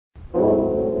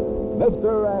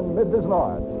Mr. and Mrs.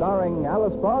 North, starring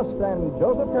Alice Frost and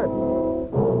Joseph Curtin.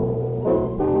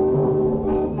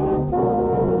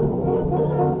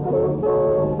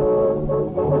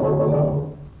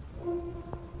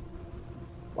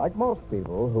 Like most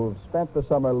people who've spent the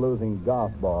summer losing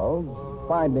golf balls,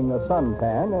 finding a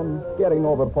suntan, and getting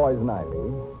over poison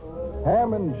ivy,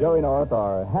 Ham and Joey North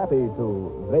are happy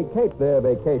to vacate their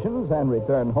vacations and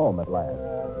return home at last.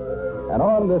 And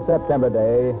on this September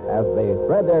day, as they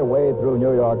thread their way through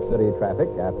New York City traffic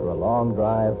after a long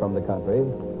drive from the country,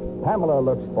 Pamela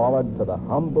looks forward to the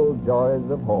humble joys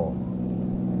of home.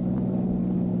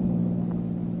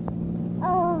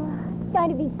 It's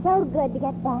going to be so good to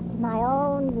get back to my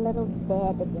own little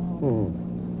bed again.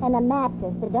 And a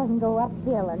mattress that doesn't go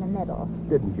uphill in the middle.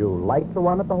 Didn't you like the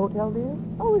one at the hotel, dear?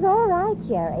 Oh, it was all right,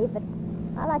 Jerry, but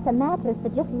I like a mattress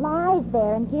that just lies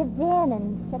there and gives in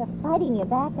instead of fighting you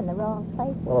back in the wrong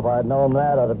place. Well, if I'd known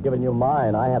that, I'd have given you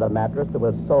mine. I had a mattress that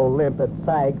was so limp it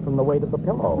sagged from the weight of the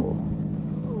pillow.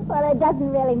 Well, it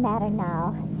doesn't really matter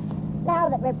now. Now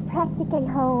that we're practically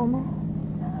home.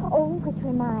 Oh, which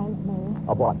reminds me.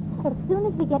 Of what? As soon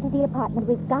as we get to the apartment,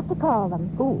 we've got to call them.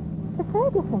 Who? The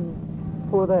Fergusons.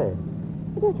 Who are they?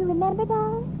 Don't you remember,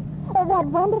 darling? That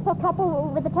wonderful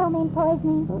couple with the ptomaine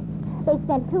poisoning? Huh? They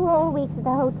spent 2 whole weeks at the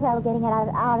hotel getting it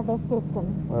out of their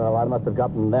system. Well, I must have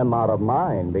gotten them out of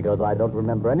mine because I don't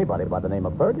remember anybody by the name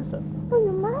of Ferguson. Oh,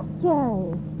 you must,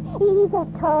 Jerry. He's a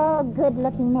tall,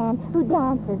 good-looking man who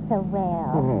dances so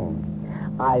well.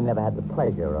 I never had the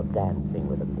pleasure of dancing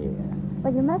with him, dear.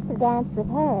 Well, you must have danced with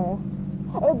her.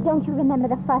 Don't you remember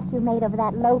the fuss you made over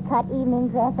that low-cut evening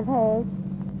dress of hers?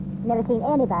 Never seen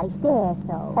anybody stare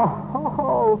so.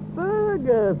 Oh,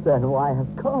 Ferguson. Why, of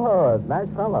course. Nice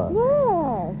fellow.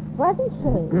 Yes, wasn't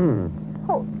she?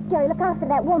 Oh, Jerry, look out for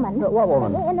that woman. What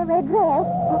woman? In the red dress.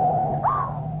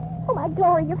 Oh, my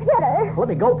glory, you've hit her. Let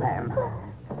me go, Pam.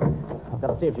 I've got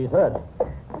to see if she's hurt.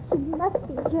 She must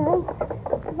be, Jerry.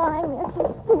 Lying there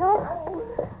so still.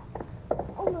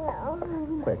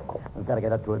 Quick, we've got to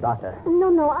get up to a doctor.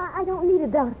 No, I don't need a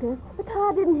doctor. The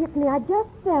car didn't hit me. I just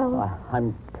fell.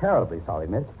 I'm terribly sorry,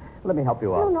 miss. Let me help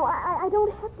you out. No, I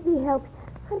don't have to be helped.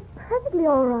 I'm perfectly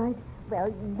all right.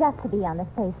 Well, just to be on the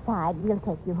safe side, we'll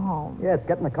take you home. Yes,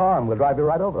 get in the car and we'll drive you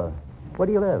right over. Where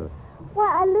do you live?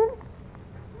 Why, I live...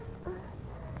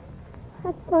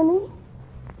 That's funny.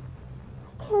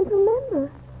 I can't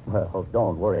remember. Well,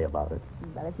 don't worry about it.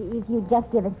 Well, if you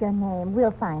just give us your name,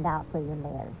 we'll find out where you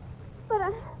live. But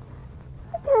I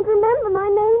can't remember my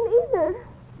name either.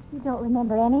 You don't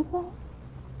remember anything?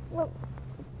 Well,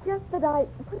 just that I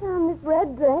put on this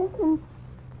red dress and...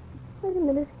 Wait a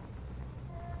minute.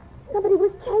 Somebody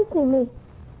was chasing me.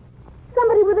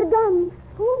 Somebody with a gun.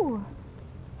 Who?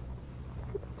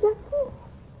 It's just me.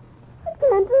 I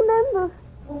can't remember.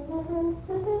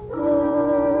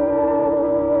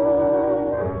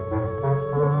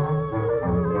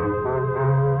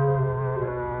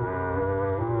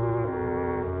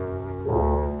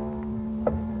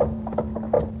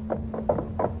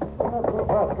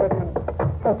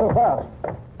 Not so fast.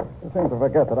 You seem to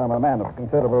forget that I'm a man of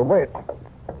considerable weight.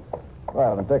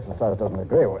 Violent exercise doesn't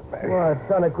agree with me. Well, it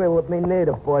don't agree with me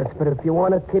neither, boss. But if you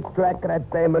want to keep track of that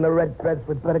dame in a red dress,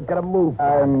 we'd better get a move.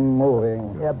 I'm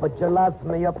moving. Yeah, but you lost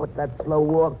me up with that slow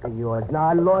walk of yours. Now,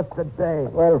 I lost the day.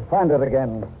 Well, find it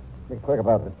again. Be quick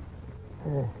about it.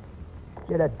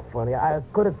 Gee, that's funny. I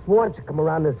could have sworn she come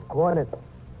around this corner.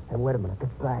 Hey, wait a minute.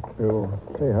 Get back. You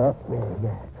see her?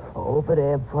 Yeah. Over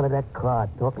there in front of that car,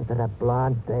 talking to that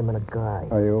blonde dame and a guy.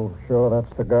 Are you sure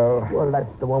that's the girl? Well,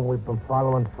 that's the one we've been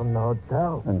following from the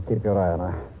hotel. Then keep your eye on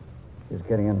her. She's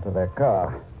getting into their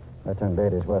car. That young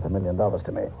lady's worth $1 million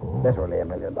to me. Literally $1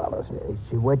 million. Is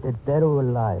she worth it dead or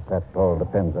alive? That all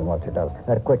depends on what she does.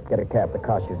 Quick, get a cab. The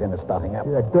car she's in is starting up.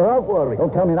 Yeah, don't worry.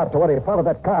 Don't tell me not to worry. Follow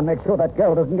that car and make sure that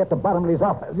girl doesn't get to Bottomley's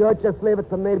office. You just leave it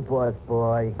to me, boss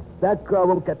boy. That girl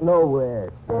won't get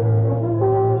nowhere.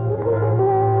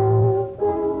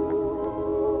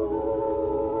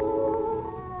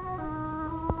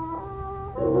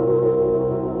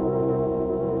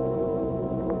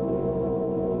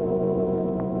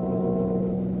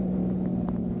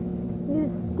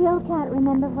 Still can't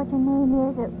remember what your name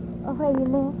is or where you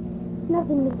live?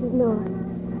 Nothing, Mrs. North.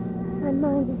 My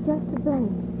mind is just a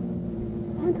blank.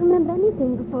 Can't remember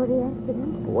anything before the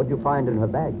accident. What'd you find in her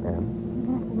bag, Pam?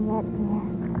 Nothing yet, dear.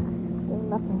 Still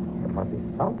looking. There must be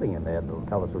something in there that'll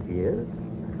tell us who she is.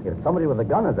 If somebody with a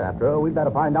gun is after her, we'd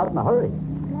better find out in a hurry.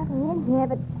 Nothing in here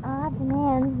but odds and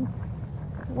ends.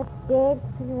 Lipstick,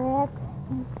 cigarettes.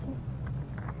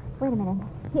 Wait a minute.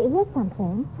 Here's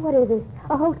something. What is it?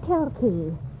 A hotel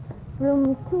key.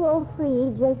 Room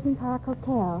 203, Jason Park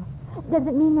Hotel. Does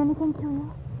it mean anything to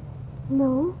you?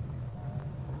 No.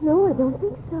 No, I don't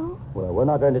think so. Well, we're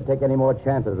not going to take any more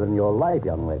chances in your life,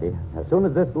 young lady. As soon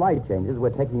as this light changes, we're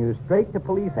taking you straight to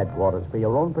police headquarters for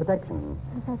your own protection.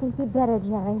 Yes, I think you'd better,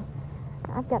 Jerry.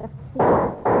 I've got a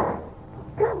feeling.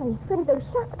 Golly, where did those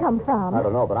shots come from? I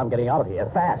don't know, but I'm getting out of here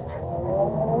fast.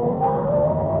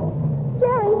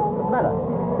 Jerry! What's the matter?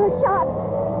 Those shots.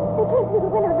 They came through the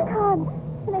window of the car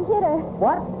and they hit her.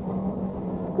 What?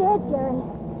 Dead, Jerry.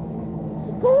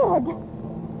 She's dead.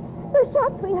 Those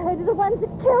shots we heard are the ones that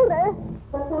killed her.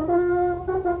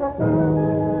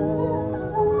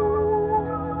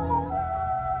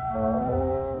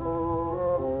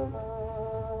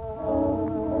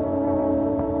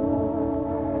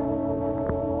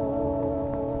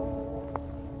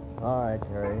 All right,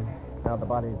 Jerry. Now the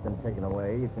body's been taken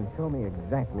away. You can show me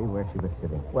exactly where she was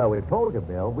sitting. Well, we told you,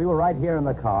 Bill. We were right here in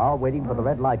the car waiting for the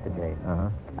red light to change. Uh-huh.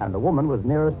 And the woman was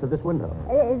nearest to this window.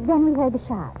 Then we heard the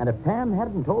shot. And if Pam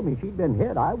hadn't told me she'd been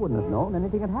hit, I wouldn't have known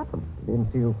anything had happened. You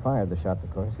didn't see who fired the shots,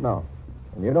 of course. No.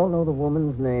 And you don't know the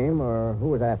woman's name or who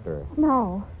was after her?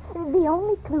 No. The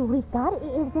only clue we've got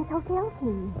is this hotel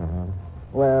key. Uh-huh.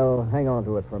 Well, hang on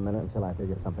to it for a minute until I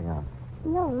figure something out.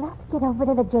 Bill, let's get over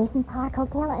to the Jason Park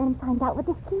Hotel and find out what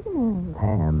this key means.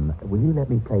 Pam, will you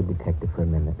let me play detective for a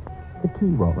minute? The key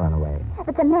won't run away.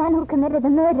 But the man who committed the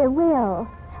murder will.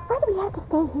 Why do we have to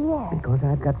stay here? Because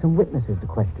I've got some witnesses to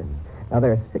question. Now,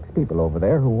 there are 6 people over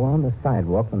there who were on the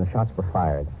sidewalk when the shots were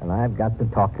fired, and I've got to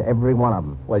talk to every one of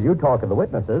them. Well, you talk to the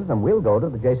witnesses, and we'll go to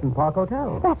the Jason Park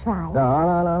Hotel. That's right.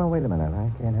 No, wait a minute. I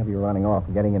can't have you running off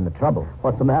and getting into trouble.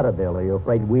 What's the matter, Bill? Are you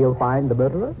afraid we'll find the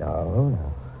murderer? No.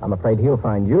 I'm afraid he'll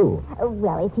find you.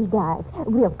 Well, if he does,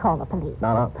 we'll call the police.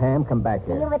 No, Pam, come back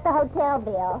See here. you at the hotel,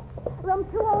 Bill. Room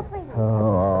 203.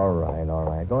 Oh, all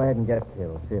right. Go ahead and get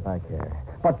killed. See if I care.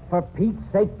 But for Pete's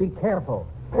sake, be careful.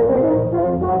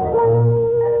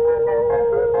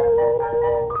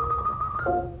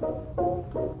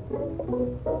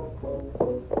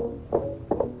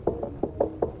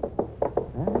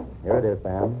 Here it is,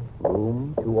 Pam.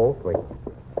 Room 203.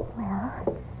 Well,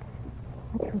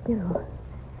 what should we do?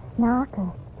 Knock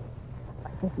or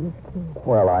just use the key?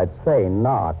 Well, I'd say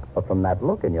knock, but from that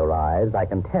look in your eyes, I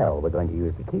can tell we're going to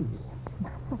use the keys.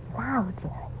 Not so loud,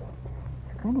 Jerry.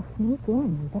 We're going to sneak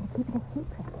in. We better keep it a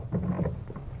secret.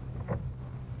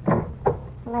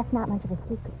 Well, that's not much of a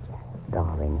secret, Jerry.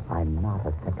 Darling, I'm not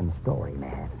a second-story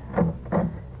man.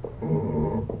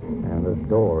 And this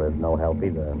door is no help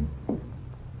either.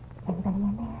 Anybody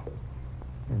in there?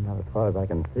 And not as far as I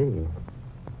can see.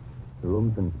 The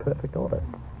room's in perfect order.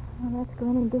 Well, let's go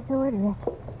in and disorder it.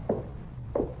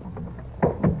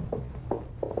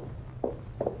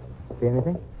 See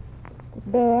anything? The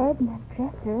bed and a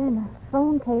dresser and a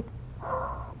phone tape.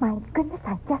 Oh, my goodness,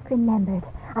 I just remembered.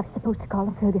 I was supposed to call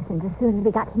the Fergusons as soon as we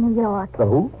got to New York. The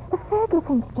who? The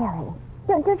Fergusons, Jerry.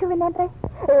 Don't you remember?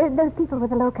 Those people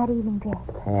with the low-cut evening dress.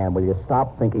 Pam, will you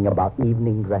stop thinking about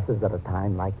evening dresses at a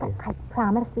time like this? I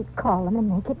promised we'd call them and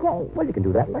make a date. Well, you can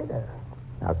do that later.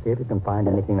 Now, see if you can find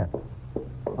anything that...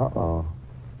 Uh-oh.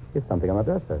 Here's something on the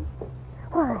dresser.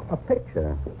 What? A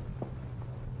picture.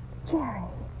 Jerry.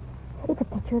 It's a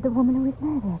picture of the woman who was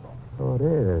murdered. So it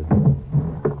is.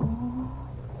 Oh,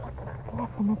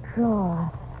 left in a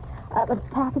drawer. A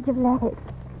package of letters.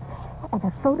 And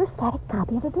a photostatic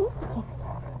copy of a birth certificate.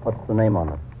 What's the name on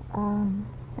it?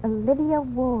 Olivia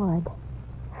Ward.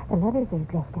 The letters are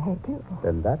addressed to her, too.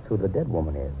 Then that's who the dead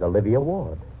woman is, Olivia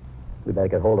Ward. We better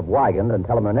get hold of Wygant and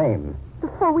tell him her name.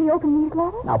 Before we open these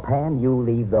letters? Now, Pam, you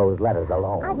leave those letters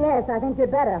alone. Yes, I think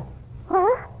you'd better.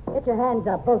 Huh? Get your hands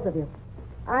up, both of you.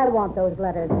 I want those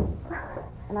letters.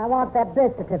 And I want that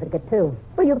birth certificate, too.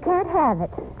 Well, you can't have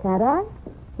it. Can't I?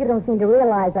 You don't seem to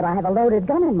realize that I have a loaded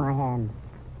gun in my hand.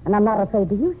 And I'm not afraid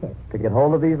to use it. To get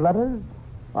hold of these letters?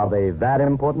 Are they that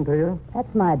important to you?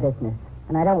 That's my business.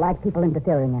 And I don't like people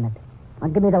interfering in it. Now,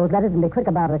 give me those letters and be quick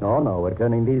about it. Oh, no. We're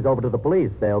turning these over to the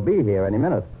police. They'll be here any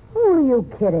minute. Who are you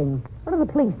kidding? What do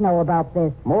the police know about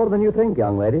this? More than you think,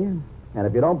 young lady. And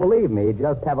if you don't believe me,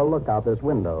 just have a look out this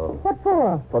window. What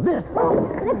for? For this.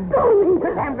 Let go of me.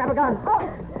 Pam, grab a gun. Oh,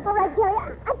 all right,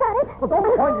 Jerry. I got it. Well,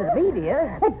 don't point at me,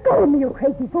 dear. Let go of me, you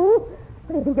crazy fool. What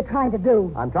do you think you're trying to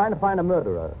do? I'm trying to find a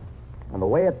murderer. And the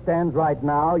way it stands right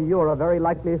now, you're a very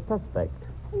likely suspect.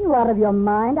 Are you out of your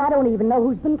mind? I don't even know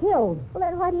who's been killed. Well,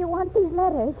 then why do you want these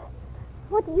letters?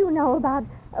 What do you know about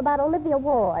Olivia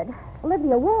Ward?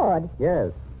 Olivia Ward?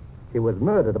 Yes. She was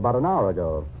murdered about an hour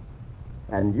ago.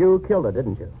 And you killed her,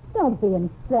 didn't you? Don't be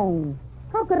insane.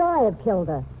 How could I have killed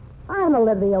her? I'm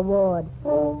Olivia Ward.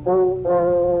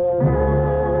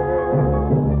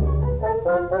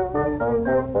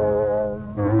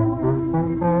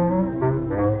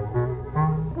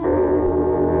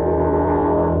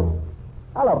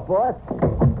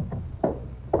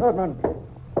 Redmond.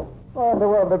 Why in the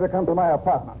world did you come to my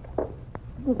apartment?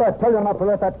 Didn't I tell you not to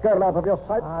let that girl out of your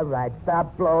sight? All right,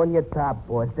 stop blowing your top,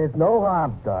 boss. There's no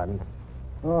harm done.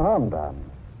 No harm done.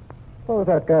 Suppose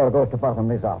that girl goes to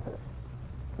Bottomley's office.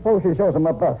 Suppose she shows him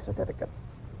a birth certificate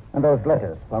and those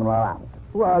letters from her aunt.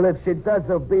 Well, if she does,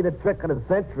 it'll be the trick of the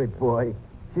century, boy.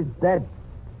 She's dead.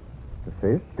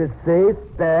 Deceased?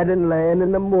 Deceased, dead, and laying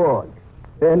in the morgue.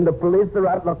 And the police are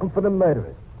out looking for the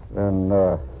murderers. Then,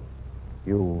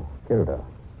 you killed her.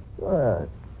 What?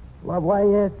 Well, why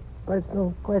ask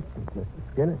personal questions, Mr.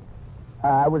 Skinner?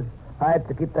 I was hired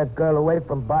to keep that girl away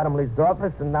from Bottomley's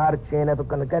office, and now that she ain't ever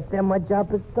going to get there, my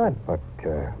job is done. But,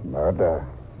 murder.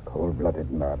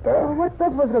 Cold-blooded murder. Well, what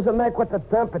difference does it make what the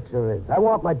temperature is? I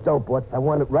want my dope, boss. I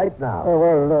want it right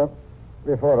now.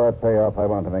 Before I pay off, I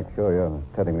want to make sure you're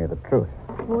telling me the truth.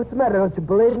 Well, what's the matter? Don't you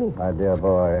believe me? My dear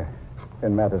boy,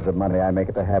 in matters of money, I make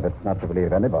it a habit not to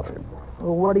believe anybody.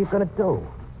 Well, what are you going to do?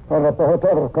 Call up the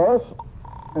hotel, of course,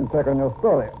 and check on your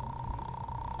story.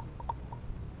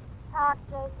 Park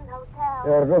Jason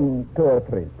Hotel. Room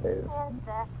 203, please. Yes,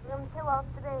 sir. Room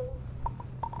 203.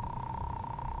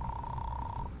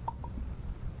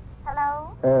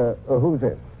 Hello? Who's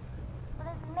this? Well,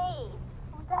 this is me.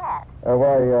 Who's that?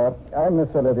 I'm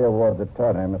Miss Olivia Ward's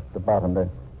attorney, Mr. Bottomley,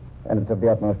 and it's of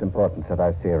the utmost importance that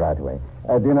I see her right away.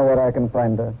 Do you know where I can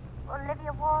find her?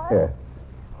 Olivia Ward? Yes.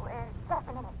 Just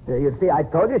a minute. You see, I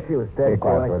told you she was dead. Be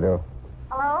quiet, will you?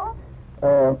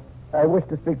 Hello? I wish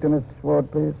to speak to Miss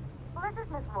Ward, please. Well, this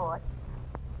is Miss Ward.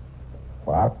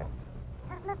 What?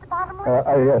 Is this Mr.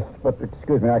 Bottomley? Yes, but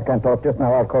excuse me, I can't talk just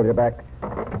now. I'll call you back.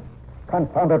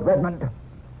 Confounded Redmond.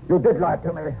 You did lie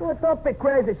to me. Well, don't be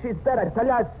crazy. She's dead. I tell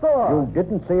you, I saw her. You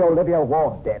didn't see Olivia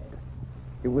Ward dead.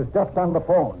 She was just on the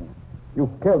phone. You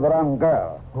killed the wrong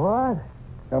girl. What?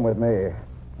 Come with me.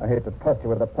 I hate to trust you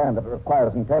with a plan that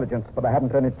requires intelligence, but I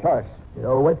haven't any choice.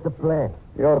 What's the plan?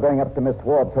 You're going up to Miss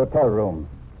Ward's hotel room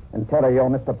and tell her you're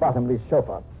Mr. Bottomley's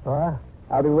chauffeur. Huh?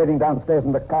 I'll be waiting downstairs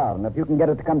in the car, and if you can get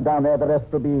her to come down there, the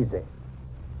rest will be easy.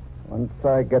 Once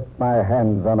I get my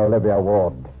hands on Olivia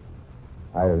Ward,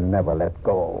 I'll never let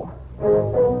go.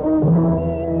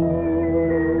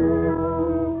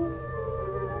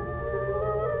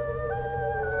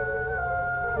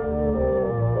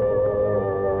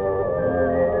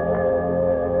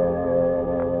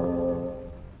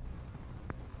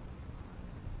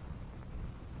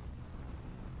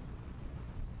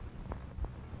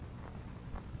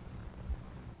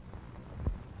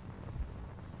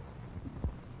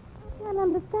 I can't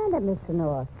understand it, Mr.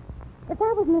 North. If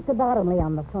that was Mr. Bottomley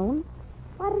on the phone,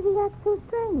 why did he act so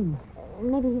strange?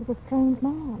 Maybe he's a strange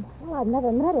man. Well, I've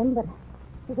never met him, but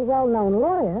he's a well-known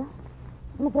lawyer.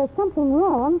 And if there's something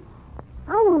wrong,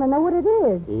 I want to know what it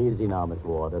is. Easy now, Miss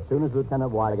Ward. As soon as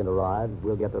Lieutenant Wygan arrives,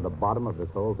 we'll get to the bottom of this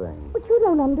whole thing. But you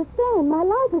don't understand. My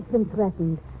life has been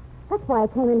threatened. That's why I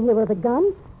came in here with a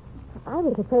gun. I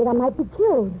was afraid I might be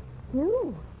killed.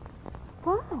 You?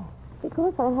 Why?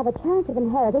 Because I have a chance of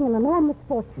inheriting an enormous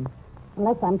fortune.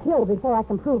 Unless I'm killed before I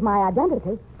can prove my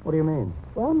identity. What do you mean?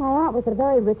 Well, my aunt was a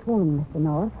very rich woman, Mr.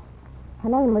 North. Her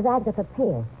name was Agatha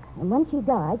Pierce. And when she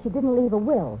died, she didn't leave a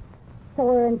will. So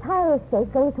her entire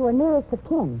estate goes to her nearest of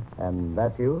kin. And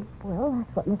that's you? Well,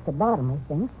 that's what Mr. Bottomley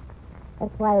thinks.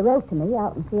 That's why he wrote to me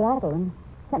out in Seattle and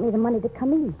sent me the money to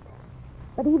come east.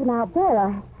 But even out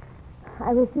there,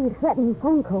 I received threatening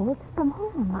phone calls. From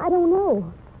whom? I don't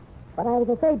know. But I was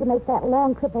afraid to make that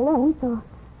long trip alone, so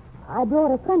I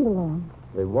brought a friend along.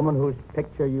 The woman whose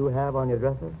picture you have on your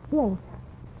dresser? Yes.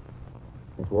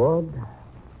 Miss Ward,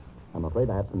 I'm afraid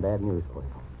I have some bad news for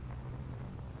you.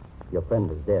 Your friend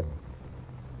is dead.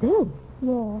 Dead?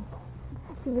 Yes.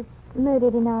 She was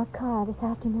murdered in our car this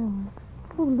afternoon.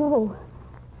 Oh, no.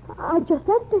 I just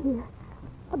left her here.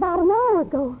 About an hour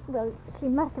ago. Well, she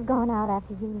must have gone out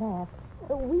after you left.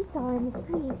 We saw her in the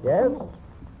street. Yes?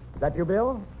 Is that you,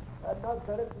 Bill? No,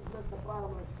 sir. This is Mr.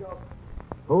 Bottomley's joke.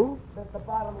 Who? Mr.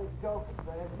 Bottomley's joke,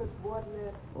 sir. Is Miss Ward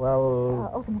there?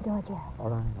 Well... Open the door, Jack. all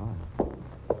right.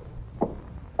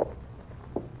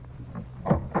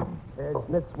 It's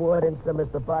Miss Ward and Sir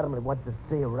Mr. Bottomley wants to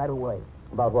see her right away.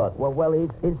 About what? Well, he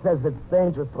says it's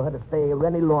dangerous for her to stay here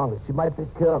any longer. She might be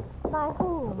killed. By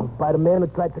whom? By the man who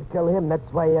tried to kill him.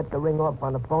 That's why he had to ring off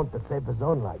on the phone to save his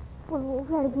own life. Well,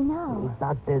 where does he know? He's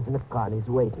downstairs in the car, and he's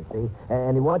waiting, see?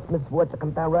 And he wants Miss Ward to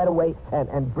come down right away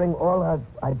and bring all her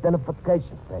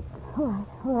identification papers. All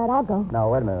right, I'll go.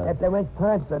 Now, wait a minute. If there ain't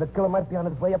time, sir, the killer might be on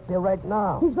his way up there right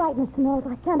now. He's right, Mr. North.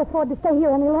 I can't afford to stay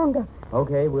here any longer.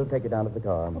 Okay, we'll take you down to the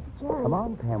car. Jerry. Come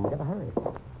on, Pam, we gotta hurry.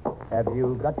 Have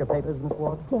you got your papers, Miss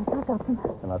Ward? Yes, I got them.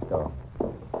 Then let's go.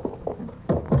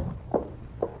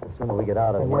 The sooner we get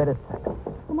out of Hey, here... wait a second.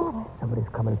 the matter? Somebody's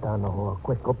coming down the hall.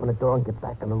 Quick, open the door and get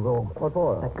back in the room. What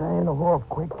for? That guy in the hall.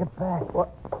 Quick, get back. What?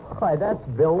 Why, that's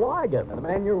Bill Wigan. And the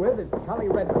man you're with is Charlie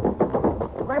Redmond.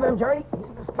 Grab him, Jerry. He's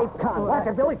an escaped con. Watch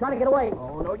it, Bill. He's trying to get away.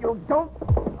 Oh, no, you don't.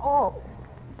 Oh.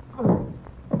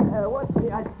 What's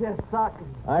the idea, Sock?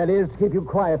 Idea is to keep you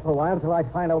quiet for a while until I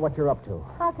find out what you're up to.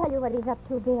 I'll tell you what he's up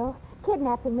to, Bill.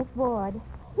 Kidnapping Miss Ward.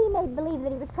 He made believe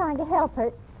that he was trying to help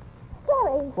her.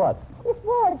 Jerry! What? Miss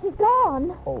Ward, she's gone.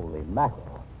 Holy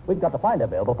mackerel. We've got to find her,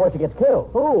 Bill, before she gets killed.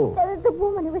 Who? The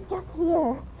woman who was just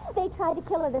here. They tried to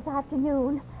kill her this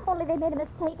afternoon. Only they made a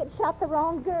mistake and shot the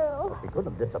wrong girl. She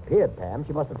couldn't have disappeared, Pam.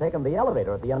 She must have taken the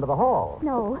elevator at the end of the hall.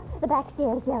 No, the back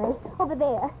stairs, Jerry. Over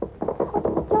there.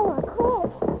 Open the door,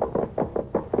 quick.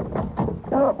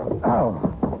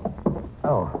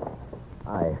 Oh.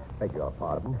 I beg your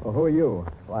pardon. Well, who are you?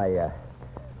 Why,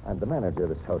 I'm the manager of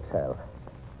this hotel.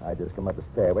 I just come up the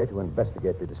stairway to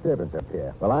investigate the disturbance up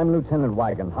here. Well, I'm Lieutenant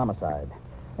Wigan, homicide.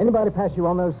 Anybody pass you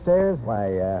on those stairs?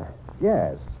 Why,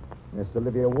 yes. Miss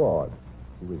Olivia Ward.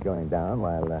 She was going down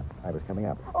while I was coming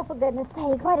up. Oh, for goodness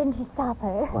sake, why didn't you stop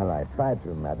her? Well, I tried to,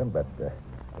 madam, but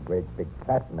a great big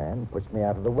fat man pushed me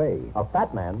out of the way. A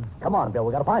fat man? Come on, Bill.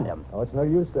 We got to find him. Oh, it's no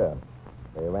use, sir.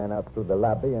 They ran out through the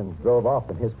lobby and drove off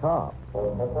in his car.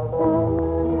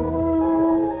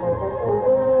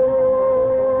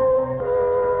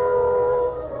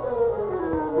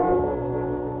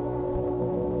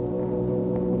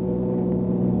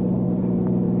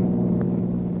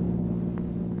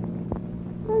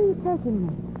 Where are you taking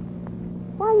me?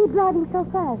 Why are you driving so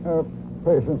fast?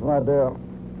 Patience, my dear.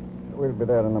 We'll be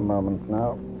there in a moment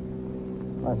now.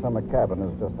 My summer cabin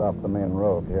is just off the main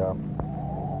road here.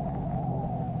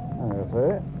 You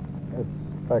see?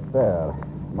 It's back there,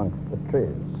 amongst the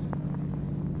trees.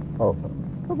 Open.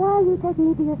 But why are you taking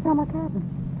me to your summer cabin?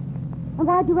 And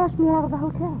why'd you rush me out of the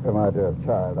hotel? My dear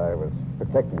child, I was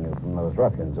protecting you from those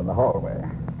ruffians in the hallway.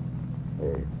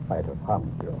 They might have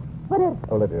harmed you. What is...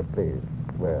 Olivia, please.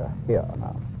 We're here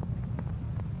now.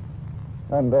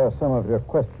 And some of your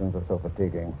questions are so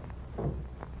fatiguing.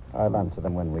 I'll answer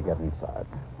them when we get inside.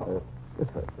 This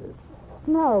way, please.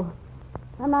 No.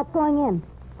 I'm not going in.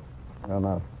 You're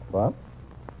not what?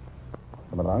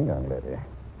 Come along, young lady.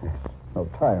 Yes. No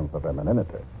time for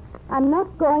femininity. I'm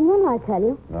not going in, I tell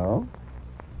you. No?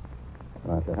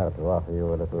 I shall have to offer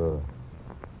you a little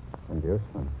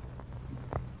inducement.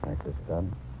 Like this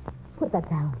gun. Put that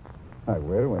down. I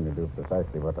will when you do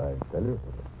precisely what I tell you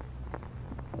to do.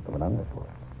 Now, come along this way.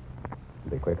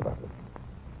 Be quick about it.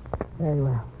 Very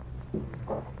well.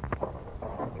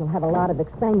 You'll have a lot of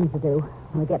explaining to do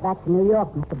when we get back to New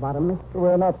York, Mr. Bottomley.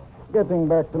 We're not getting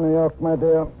back to New York, my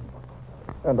dear.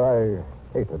 And I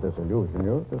hate to disillusion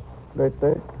you this late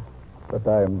day, but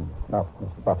I'm not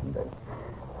Mr. Bottomley.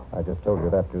 I just told you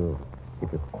that to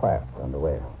keep you quiet on the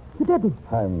way. You didn't.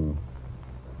 I'm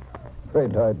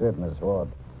afraid I did, Miss Ward.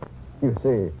 You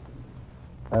see,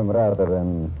 I'm rather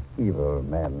an evil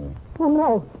man. Oh,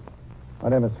 no. My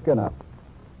name is Skinner.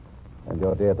 And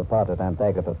your dear departed Aunt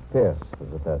Agatha Pierce was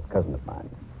a third cousin of mine.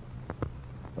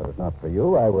 Were it not for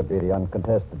you, I would be the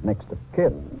uncontested next of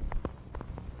kin.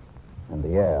 And the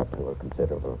heir to a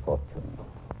considerable fortune.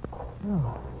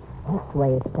 Oh, that's the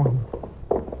way it stands.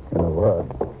 In a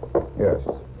word, yes.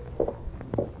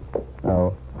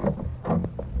 Now,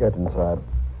 get inside.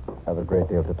 I have a great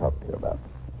deal to talk to you about.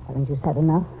 Haven't you said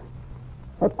enough?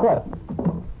 Not quite.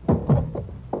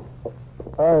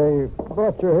 I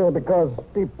brought you here because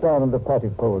deep down in the fatty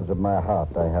folds of my heart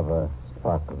I have a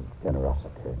spark of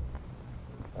generosity.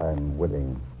 I'm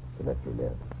willing to let you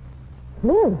live.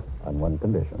 Live? On one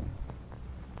condition.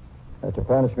 That you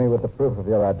furnish me with the proof of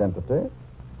your identity,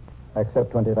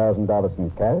 accept $20,000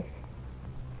 in cash,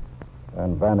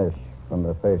 and vanish from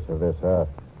the face of this earth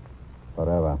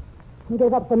forever. You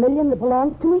gave up the million that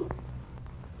belongs to me?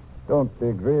 Don't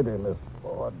be greedy, Miss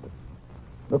Ford.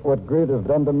 Look what greed has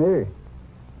done to me.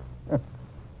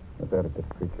 A delicate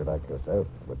creature like yourself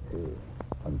would be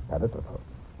unpalatable.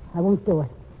 I won't do it.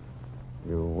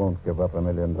 You won't give up $1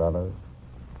 million for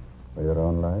your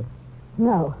own life?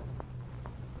 No.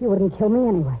 You wouldn't kill me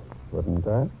anyway. Wouldn't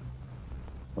I?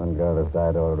 One girl has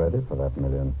died already for that $1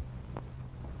 million.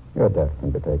 Your death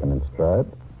can be taken in stride.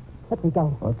 Let me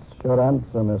go. What's your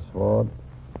answer, Miss Ward?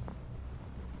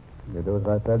 You do as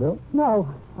I tell you,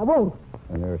 No, I won't.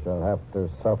 and you shall have to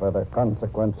suffer the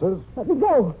consequences. Let me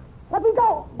go. Let me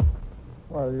go.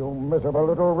 Why, you miserable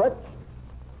little wretch.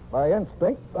 By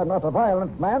instinct, I'm not a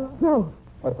violent man. No,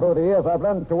 But through the years, I've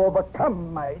learned to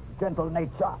overcome my gentle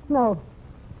nature. no,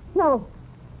 no,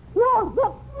 no,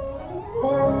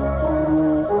 no.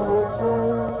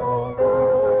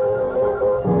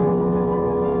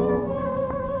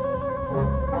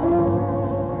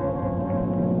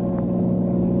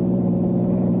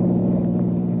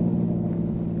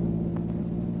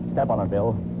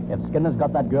 Bill. If Skinner's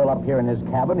got that girl up here in his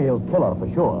cabin, he'll kill her for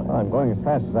sure. Well, I'm going as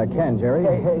fast as I can, Jerry.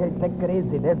 Hey, take it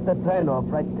easy. There's the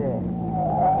turnoff right there.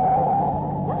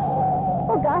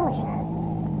 Oh, gosh.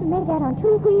 We made that on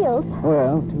 2 wheels.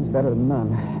 Well, two's better than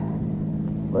none.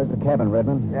 Where's the cabin,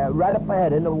 Redmond? Yeah, right up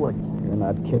ahead in the woods. You're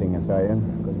not kidding us, are you?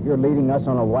 Because if you're leading us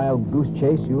on a wild goose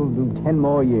chase, you'll do 10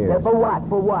 more years. Yeah, for what?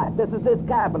 For what? This is his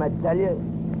cabin, I tell you.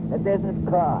 And there's his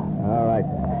car. All right,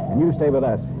 then. And you stay with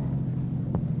us.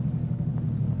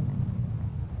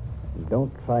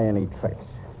 Don't try any tricks.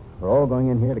 We're all going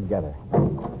in here together.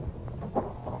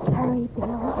 Hurry,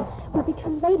 Bill. We'll be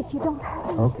too late if you don't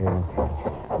hurry. Okay.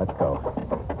 Let's go.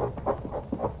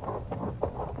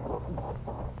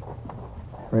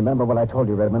 Remember what I told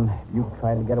you, Redmond. If you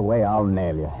try to get away, I'll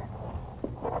nail you.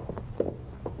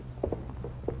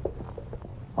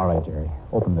 All right, Jerry.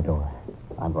 Open the door.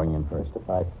 I'm going in first.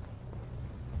 Right.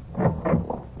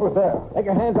 Who's there? Take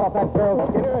your hands off that girl,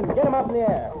 Skinner, and get him up in the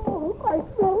air. Oh, my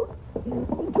throat. He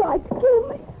tried to kill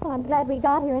me. Oh, I'm glad we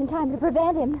got here in time to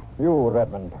prevent him. You,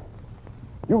 Redmond.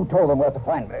 You told them where to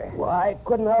find me. Well, I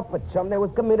couldn't help it, chum. They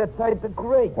was committed 3rd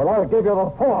degree. Well, I'll give you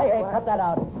the force. Hey, cut that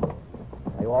out.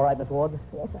 Are you all right, Miss Ward?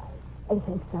 Yes, I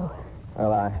think so.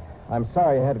 Well, I'm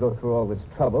sorry you had to go through all this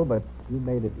trouble, but you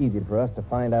made it easy for us to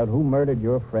find out who murdered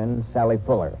your friend, Sally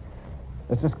Fuller.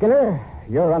 Mr. Skinner,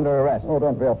 you're under arrest. Oh,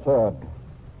 don't be absurd.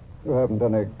 You haven't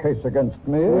any case against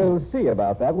me. We'll see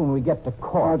about that when we get to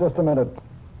court. Just a minute.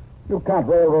 You can't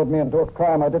railroad me into a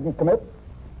crime I didn't commit.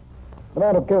 The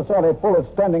man who killed Sally Fuller is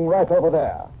standing right over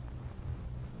there.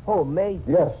 Oh, me?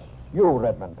 Yes, you,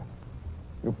 Redmond.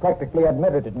 You practically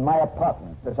admitted it in my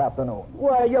apartment this afternoon.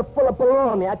 Well, you're full of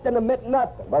baloney. I didn't admit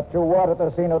nothing. But you were at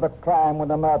the scene of the crime when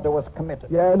the murder was committed.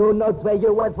 Yeah, and who knows where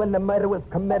you was when the murder was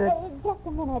committed? Just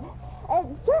a minute.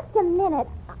 Just a minute.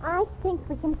 I think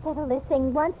we can settle this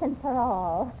thing once and for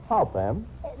all. How, Pam?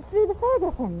 Through the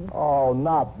Fergusons. Oh,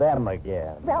 not them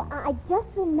again. Well, I just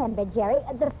remembered, Jerry,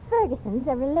 the Fergusons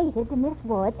are related to Miss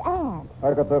Ward's aunt.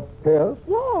 Agatha Pierce?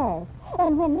 Yes.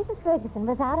 And when Mrs. Ferguson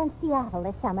was out in Seattle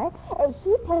this summer,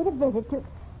 she paid a visit to...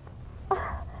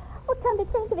 Well, come to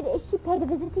think of it, she paid a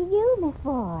visit to you, Miss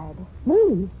Ward.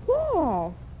 Me?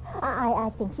 Yes.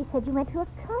 I think she said you went to a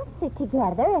concert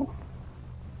together,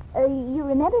 and... you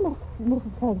remember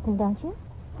Mrs. Ferguson, don't you?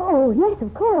 Oh, yes,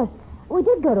 of course. We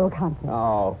did go to a concert.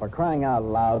 Oh, for crying out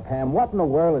loud, Pam, what in the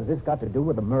world has this got to do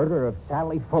with the murder of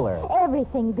Sally Fuller?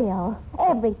 Everything, Bill.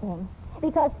 Everything.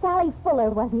 Because Sally Fuller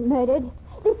wasn't murdered.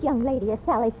 This young lady is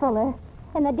Sally Fuller,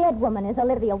 and the dead woman is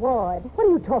Olivia Ward. What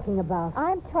are you talking about?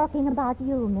 I'm talking about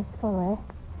you, Miss Fuller.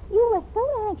 You were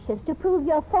so anxious to prove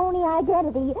your phony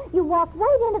identity, you walked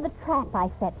right into the trap I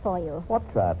set for you.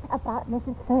 What trap? About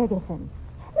Mrs. Ferguson.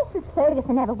 Mrs.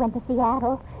 Ferguson never went to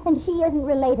Seattle, and she isn't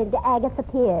related to Agatha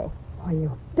Pierce. Oh,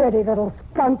 you dirty little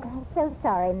skunk. I'm so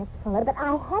sorry, Miss Fuller, but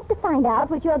I had to find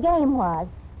out what your game was.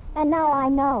 And now I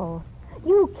know.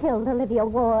 You killed Olivia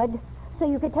Ward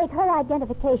so you could take her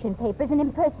identification papers and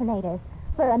impersonate her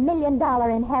for $1 million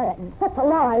inheritance. That's a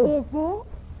lie. Is it?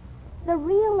 The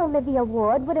real Olivia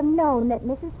Ward would have known that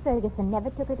Mrs. Ferguson never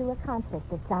took her to a concert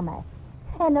this summer.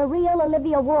 And the real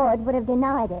Olivia Ward would have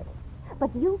denied it.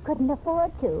 But you couldn't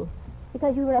afford to,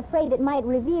 because you were afraid it might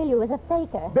reveal you as a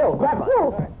faker. Bill, grab her.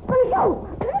 Bill, let me go.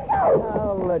 Let me go.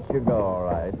 I'll let you go, all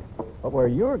right. But where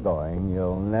you're going,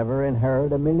 you'll never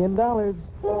inherit $1 million.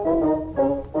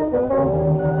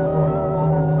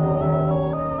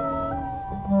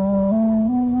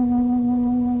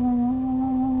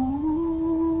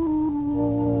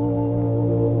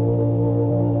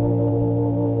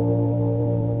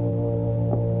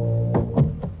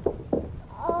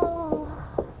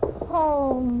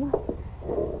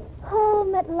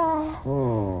 Home at last.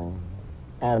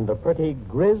 And a pretty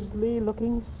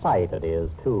grisly-looking sight it is,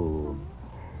 too.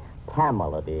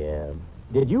 Pamela, dear,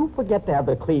 did you forget to have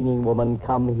the cleaning woman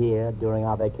come here during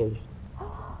our vacation?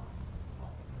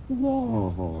 Yes.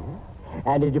 Mm-hmm.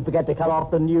 And did you forget to cut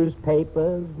off the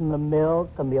newspapers and the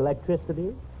milk and the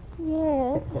electricity?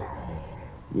 Yes.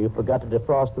 You forgot to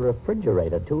defrost the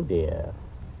refrigerator, too, dear.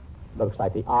 Looks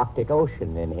like the Arctic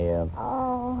Ocean in here.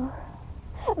 Oh,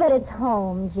 but it's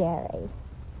home, Jerry.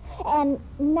 And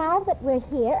now that we're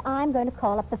here, I'm going to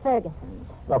call up the Fergusons.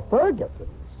 The Fergusons?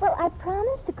 Well, I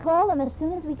promised to call them as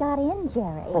soon as we got in,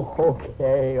 Jerry. Oh,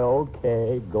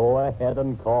 okay. Go ahead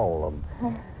and call them.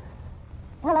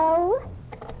 Hello?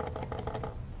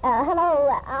 Hello,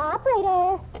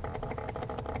 operator.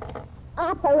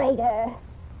 Operator.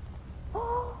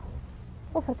 Oh,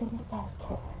 for goodness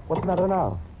sake. What's the matter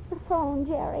now? The phone,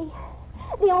 Jerry.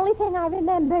 The only thing I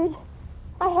remembered.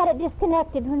 I had it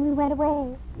disconnected when we went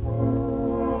away.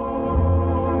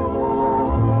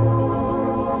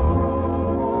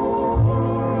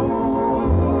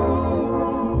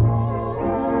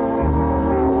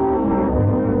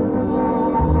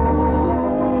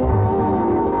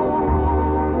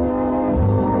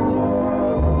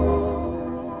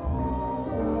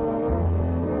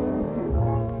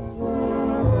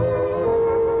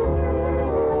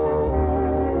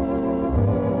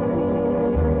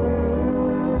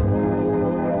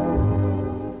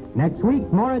 Next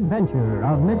week, more adventure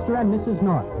of Mr. and Mrs.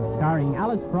 North, starring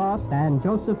Alice Frost and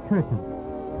Joseph Curtin.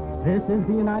 This is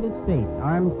the United States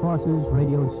Armed Forces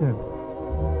Radio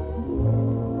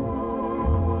Service.